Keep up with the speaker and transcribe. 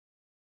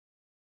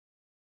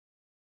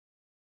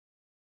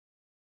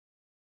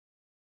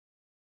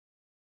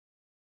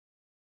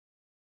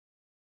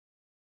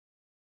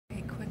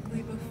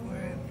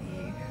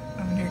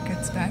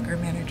gets back, or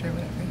manager,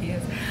 whatever he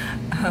is.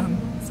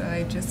 So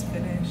I just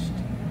finished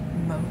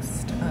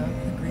most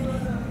of the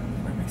grading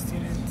for my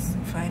students'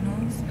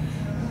 finals,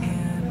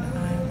 and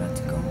I'm about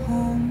to go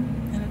home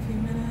in a few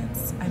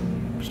minutes.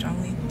 I'm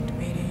strongly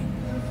debating.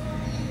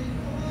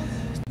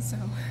 So,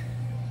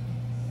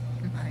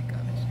 my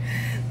gosh.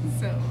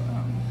 So,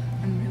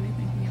 I'm really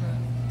thinking about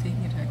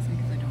taking a taxi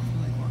because I don't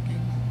feel like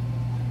walking.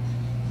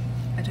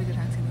 I took a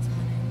taxi this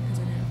morning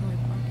because I didn't feel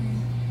like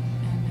walking,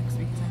 and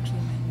next week is actually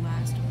my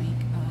last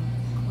week of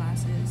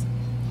classes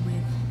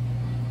with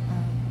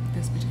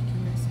this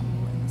particular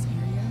school in this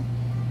area,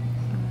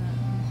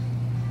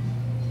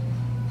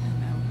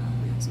 and I will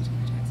probably also take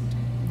a taxi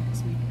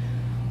next week.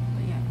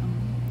 But yeah,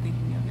 I'm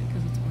thinking of it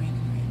because it's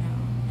raining right now,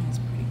 and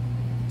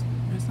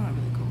it's not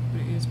really cold,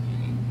 but it is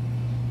raining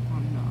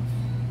on and off,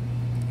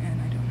 and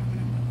I don't have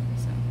an umbrella,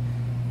 so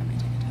I may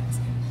take a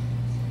taxi.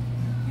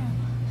 Yeah,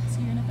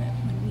 see you in a bit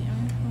when we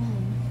are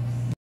home.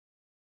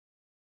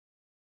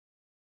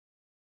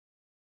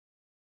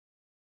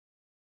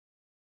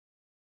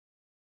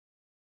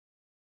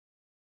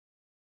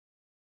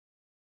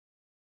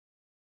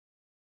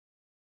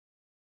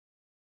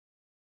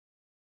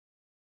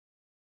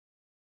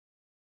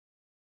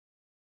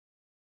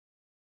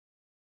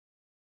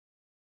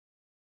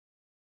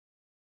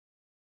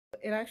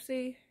 It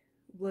actually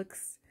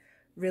looks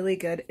really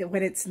good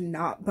when it's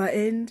not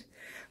buttoned,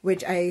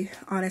 which I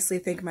honestly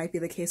think might be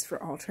the case for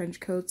all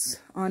trench coats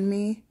on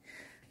me,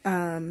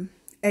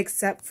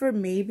 except for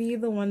maybe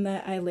the one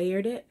that I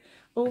layered it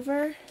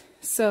over.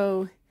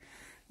 So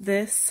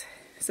I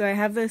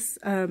have this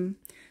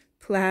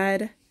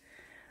plaid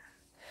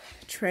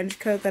trench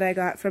coat that I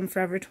got from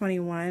Forever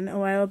 21 a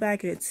while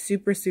back, and it's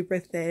super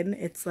thin.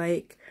 It's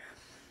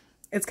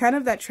kind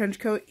of that trench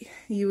coat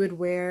you would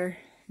wear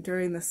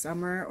during the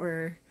summer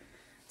or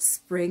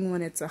spring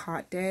when it's a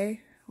hot day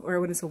or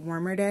when it's a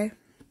warmer day.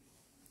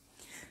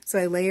 So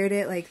I layered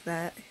it like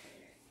that,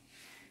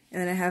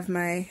 and then I have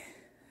my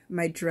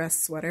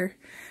dress sweater,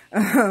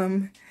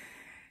 and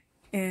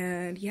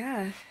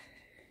yeah,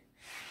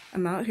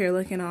 I'm out here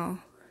looking all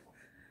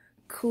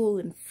cool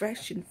and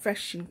fresh and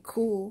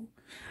cool.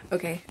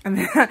 Okay,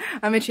 I'm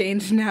gonna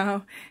change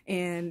now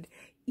and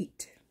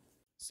eat.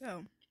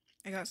 So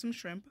I got some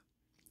shrimp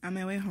on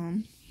my way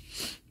home.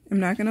 I'm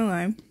not gonna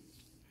lie,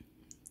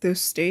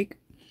 this steak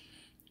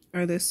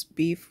or this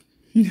beef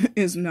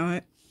is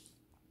not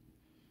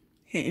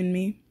hitting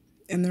me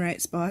in the right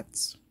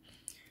spots,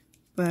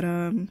 but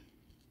I'm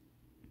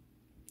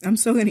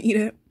still gonna eat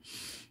it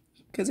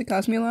because it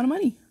cost me a lot of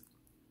money.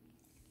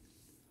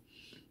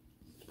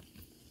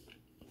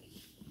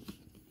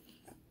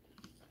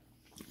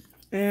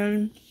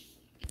 And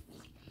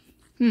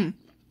I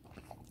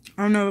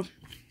don't know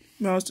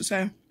what else to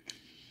say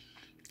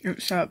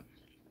except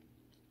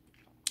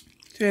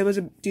today was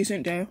a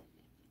decent day.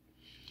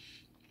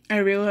 I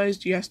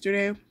realized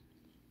yesterday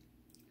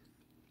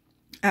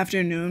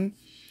afternoon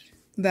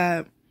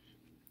that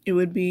it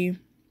would be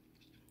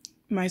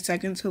my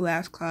second to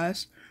last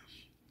class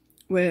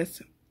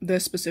with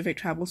this specific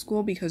travel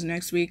school because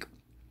next week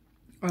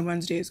on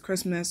Wednesday is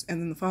Christmas, and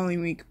then the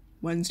following week,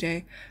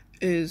 Wednesday,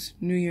 is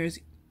New Year's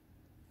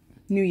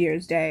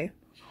Day.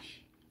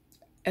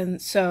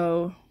 And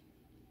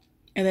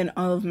then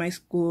all of my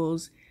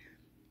schools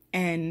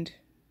end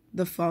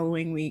the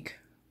following week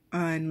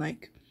on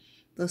like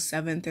the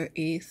 7th or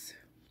 8th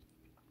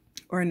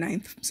or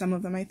 9th, some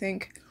of them I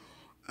think,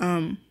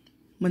 when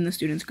the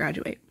students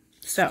graduate.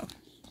 So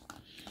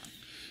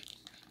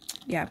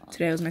yeah,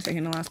 today was my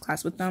second to last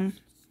class with them.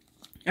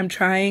 I'm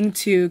trying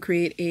to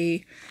create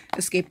a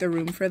escape the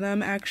room for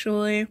them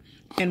actually,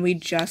 and we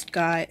just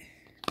got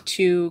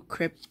 2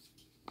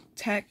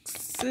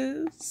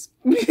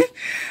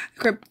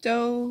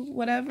 crypto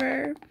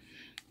whatever.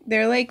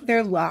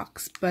 They're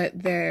locks,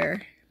 but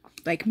they're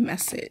like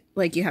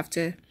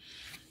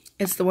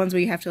it's the ones where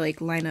you have to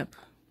like line up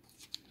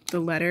the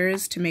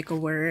letters to make a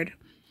word,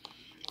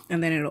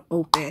 and then it'll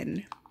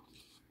open.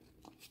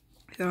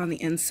 So on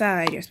the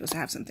inside you're supposed to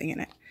have something in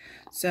it.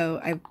 So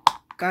I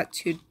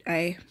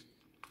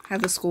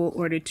have the school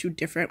ordered 2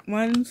 different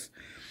ones.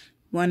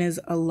 One is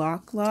a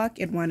lock,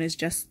 and one is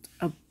just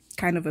a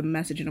kind of a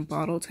message in a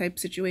bottle type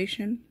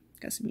situation.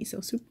 Got some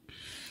miso soup.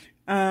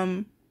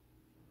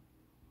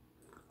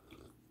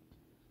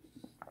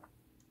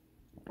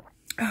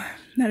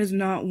 That is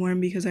not warm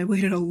because I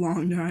waited a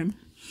long time.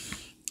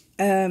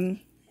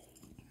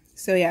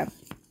 So yeah,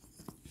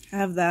 I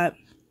have that,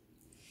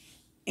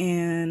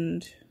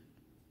 and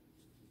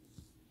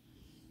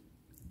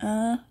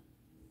I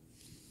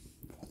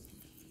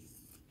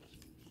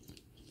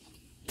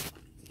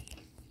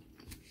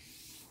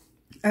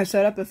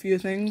set up a few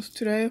things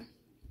today.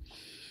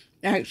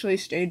 I actually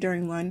stayed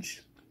during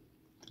lunch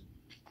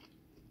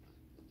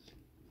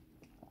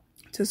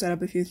to set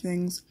up a few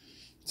things.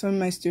 Some of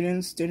my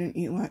students didn't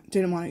want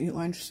to eat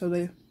lunch, so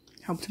they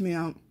helped me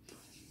out,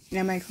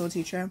 and my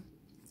co-teacher.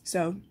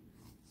 So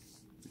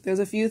there's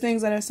a few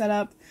things that I set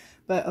up,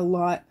 but a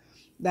lot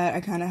that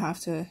I kind of have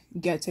to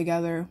get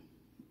together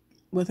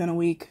within a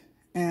week,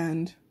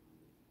 and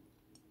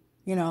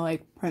you know,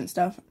 like print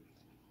stuff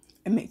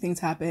and make things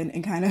happen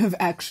and kind of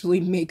actually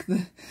make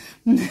the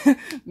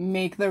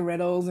make the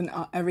riddles and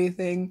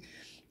everything.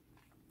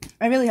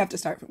 I really have to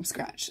start from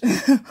scratch.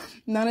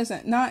 Not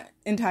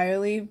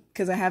entirely,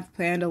 because I have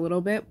planned a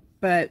little bit,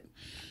 but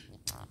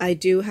I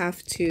do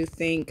have to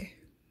think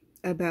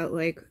about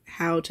like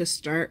how to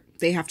start.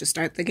 They have to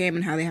start the game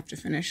and how they have to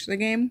finish the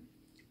game.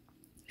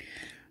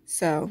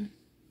 So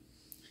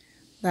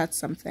that's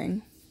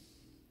something.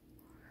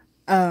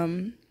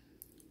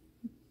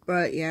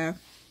 But yeah,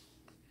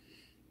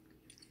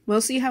 we'll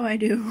see how I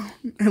do,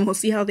 and we'll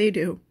see how they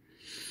do.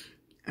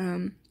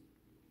 I'm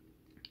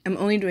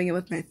only doing it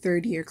with my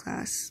 3rd year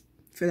class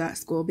for that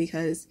school,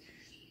 because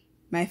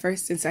my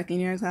 1st and 2nd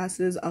year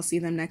classes, I'll see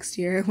them next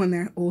year when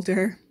they're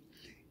older.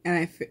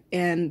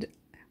 And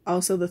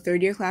also the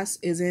 3rd year class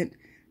isn't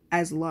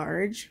as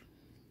large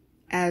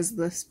as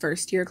the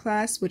 1st year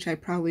class, which I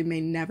probably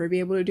may never be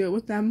able to do it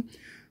with them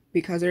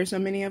because there's so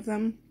many of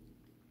them.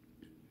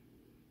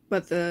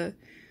 But the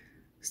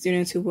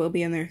students who will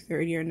be in their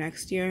 3rd year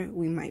next year,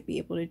 we might be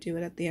able to do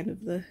it at the end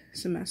of the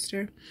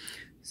semester.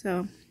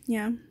 So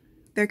yeah,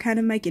 they're kind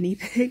of my guinea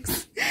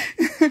pigs.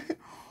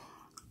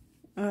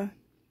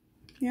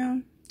 Yeah,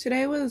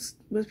 today was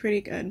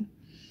pretty good.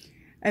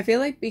 I feel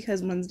like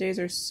because Wednesdays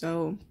are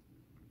so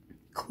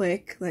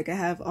quick, like I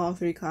have all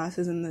 3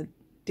 classes in the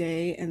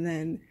day, and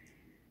then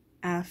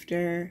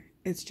after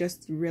it's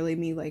just really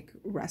me like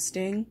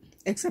resting,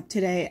 except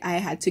today I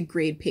had to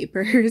grade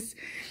papers.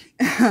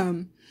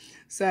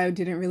 So I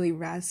didn't really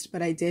rest,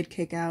 but I did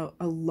kick out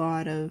a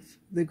lot of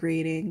the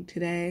grading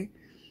today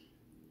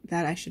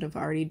that I should have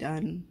already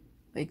done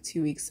like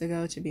 2 weeks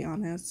ago, to be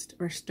honest,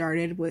 or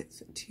started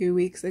with 2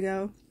 weeks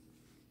ago.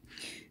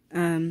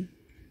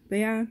 But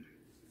yeah,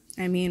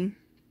 I mean,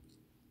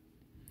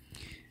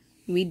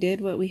 we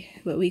did what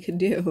we could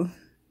do.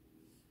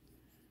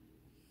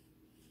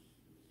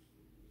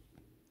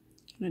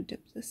 I'm gonna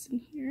dip this in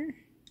here.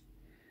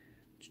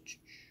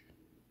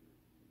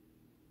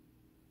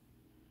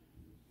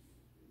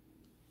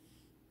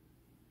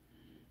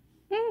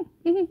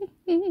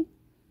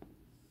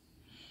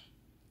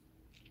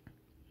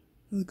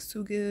 Looks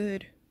so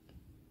good.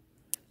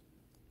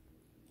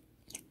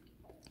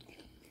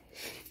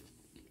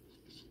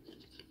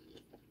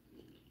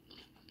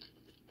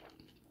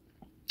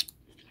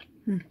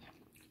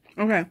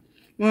 Okay,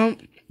 well,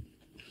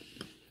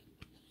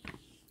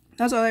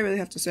 that's all I really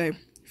have to say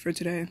for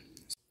today.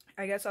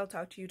 I guess I'll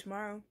talk to you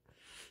tomorrow.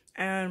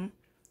 And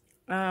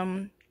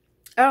oh,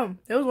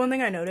 there was one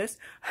thing I noticed.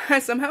 I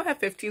somehow have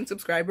 15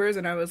 subscribers,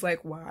 and I was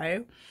like,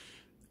 why?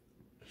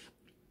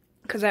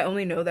 Because I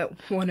only know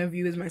that one of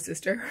you is my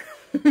sister.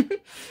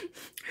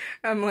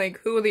 I'm like,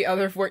 who are the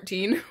other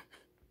 14?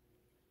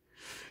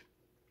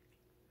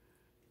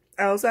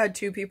 I also had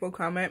 2 people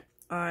comment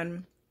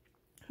on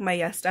my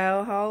Yes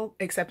Style haul,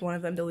 except one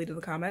of them deleted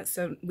the comment,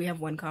 so we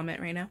have 1 comment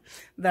right now.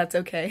 That's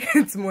okay.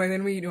 It's more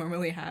than we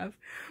normally have.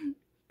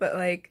 But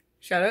like,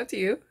 shout out to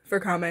you for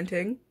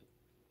commenting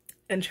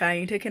and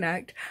trying to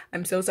connect.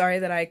 I'm so sorry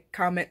that I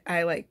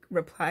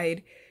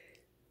replied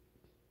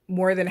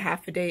more than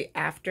half a day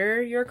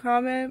after your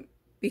comment,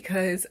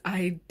 because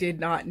I did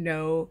not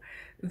know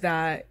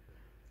that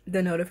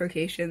the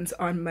notifications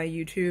on my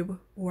YouTube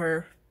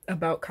were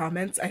about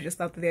comments. I just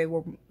thought that they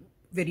were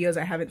videos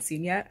I haven't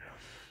seen yet.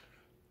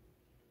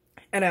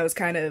 And I was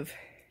kind of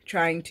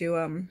trying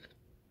to,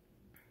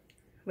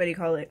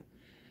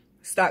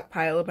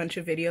 stockpile a bunch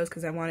of videos,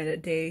 because I wanted a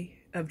day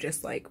of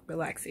just like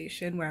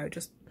relaxation where I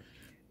just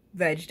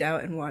vegged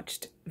out and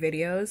watched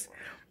videos.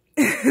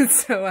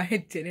 So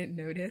I didn't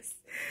notice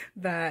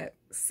that.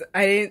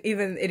 It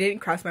didn't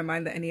cross my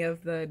mind that any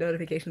of the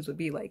notifications would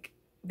be like,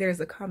 there's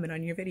a comment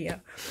on your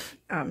video.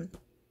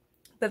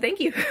 But thank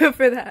you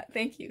for that.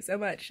 Thank you so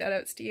much. Shout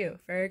outs to you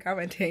for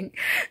commenting.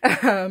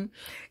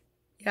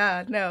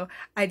 Yeah, no,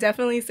 I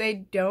definitely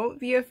say don't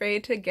be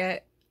afraid to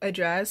get a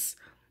dress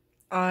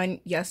on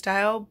Yes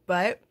Style,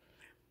 but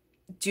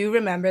do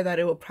remember that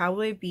it'll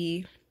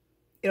probably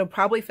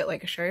fit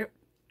like a shirt.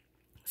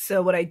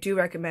 So what I do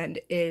recommend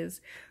is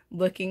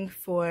looking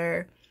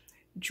for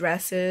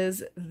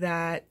dresses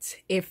that,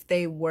 if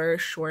they were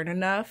short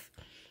enough,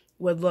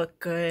 would look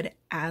good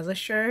as a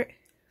shirt.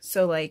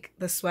 So like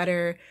the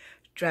sweater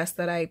dress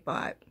that I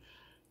bought,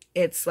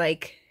 it's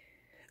like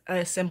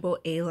a simple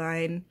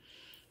A-line,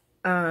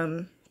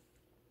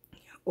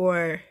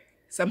 or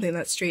something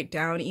that's straight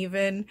down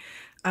even,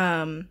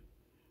 that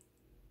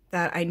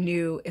I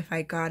knew if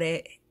I got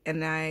it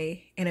and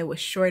it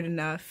was short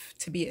enough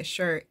to be a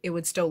shirt, it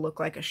would still look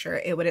like a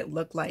shirt. It wouldn't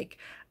look like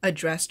a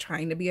dress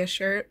trying to be a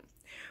shirt,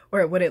 or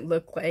it wouldn't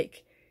look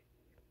like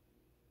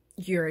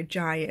you're a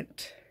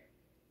giant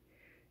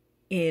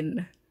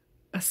in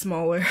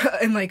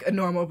like a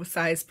normal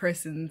size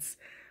person's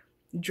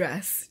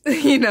dress,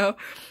 you know,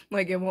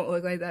 like it won't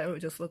look like that. It would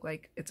just look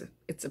like it's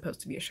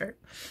supposed to be a shirt.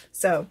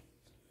 So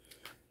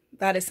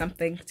that is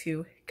something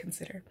to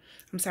consider.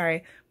 I'm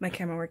sorry, my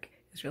camera work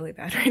is really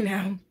bad right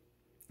now.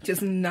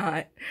 Just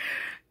not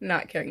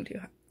caring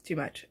too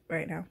much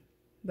right now.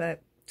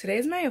 But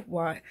today's my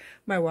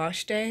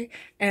wash day,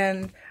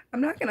 and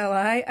I'm not gonna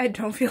lie, I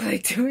don't feel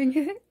like doing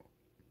it.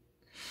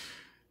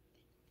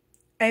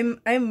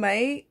 I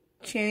might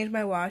change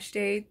my wash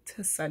day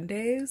to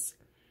Sundays.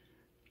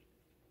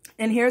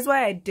 And here's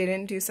why I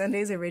didn't do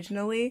Sundays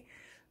originally.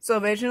 So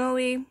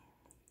originally,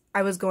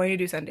 I was going to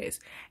do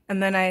Sundays.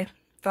 And then I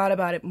thought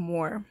about it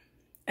more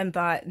and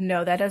thought,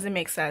 no, that doesn't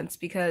make sense,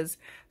 because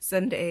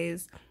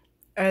Sundays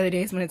are the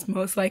days when it's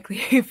most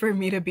likely for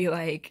me to be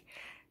like,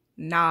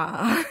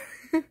 nah.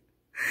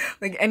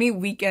 Like any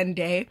weekend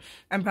day,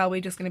 I'm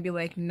probably just gonna be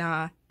like,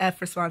 nah,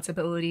 F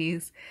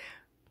responsibilities,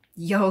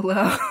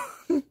 YOLO.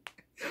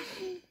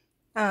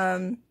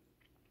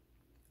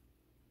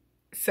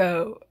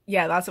 So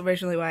yeah, that's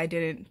originally why I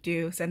didn't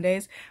do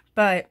Sundays,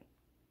 but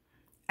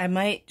I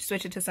might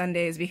switch it to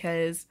Sundays,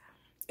 because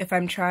if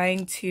I'm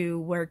trying to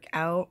work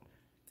out,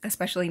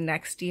 especially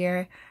next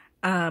year,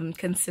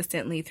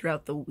 consistently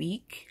throughout the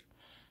week,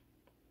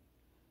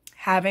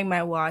 having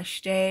my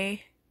wash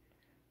day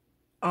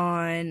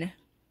on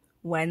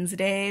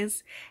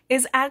Wednesdays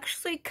is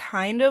actually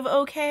kind of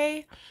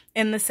okay,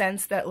 in the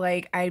sense that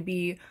like I'd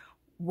be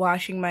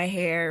washing my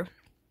hair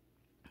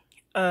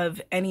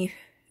of any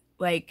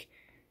like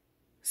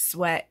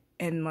sweat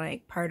and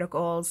like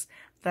particles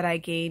that I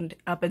gained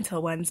up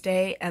until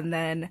Wednesday, and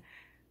then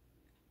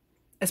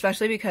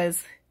especially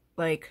because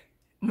like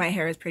my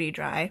hair is pretty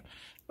dry,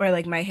 or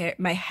like my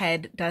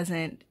head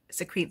doesn't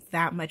secrete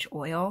that much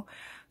oil,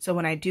 so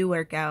when I do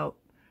work out,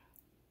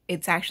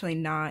 it's actually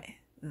not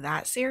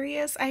that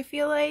serious, I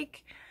feel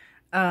like,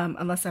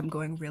 unless I'm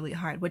going really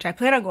hard, which I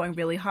plan on going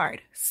really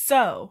hard.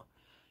 So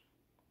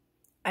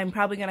I'm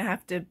probably gonna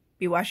have to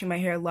be washing my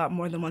hair a lot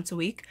more than once a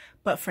week,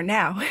 but for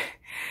now,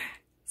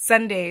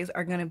 Sundays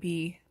are gonna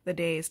be the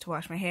days to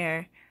wash my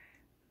hair,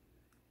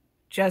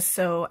 just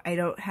so I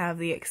don't have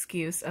the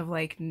excuse of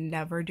like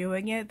never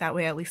doing it. That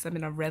way at least I'm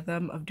in a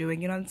rhythm of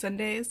doing it on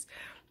Sundays,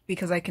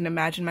 because I can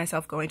imagine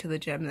myself going to the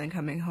gym and then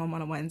coming home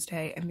on a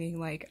Wednesday and being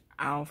like,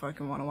 I don't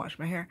fucking want to wash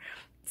my hair.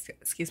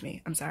 Excuse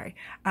me, I'm sorry,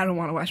 I don't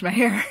want to wash my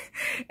hair.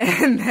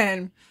 And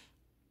then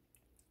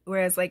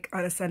whereas like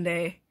on a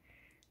Sunday,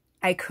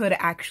 I could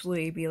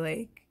actually be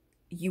like,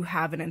 you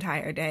have an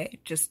entire day,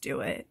 just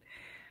do it.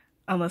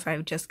 Unless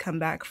I've just come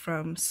back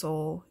from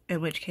Seoul,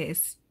 in which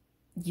case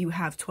you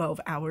have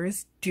 12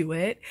 hours, do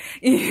it,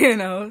 you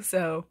know?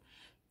 So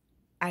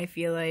I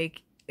feel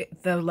like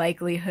the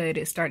likelihood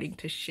is starting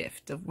to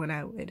shift of when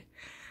I would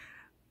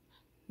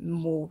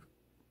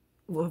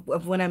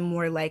when I'm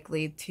more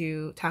likely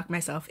to talk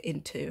myself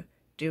into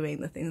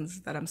doing the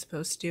things that I'm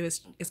supposed to do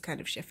is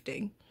kind of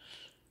shifting.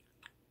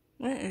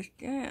 What is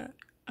that?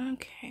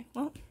 Okay,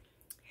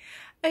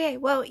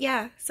 well,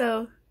 yeah,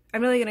 so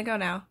I'm really gonna go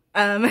now.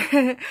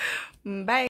 Bye.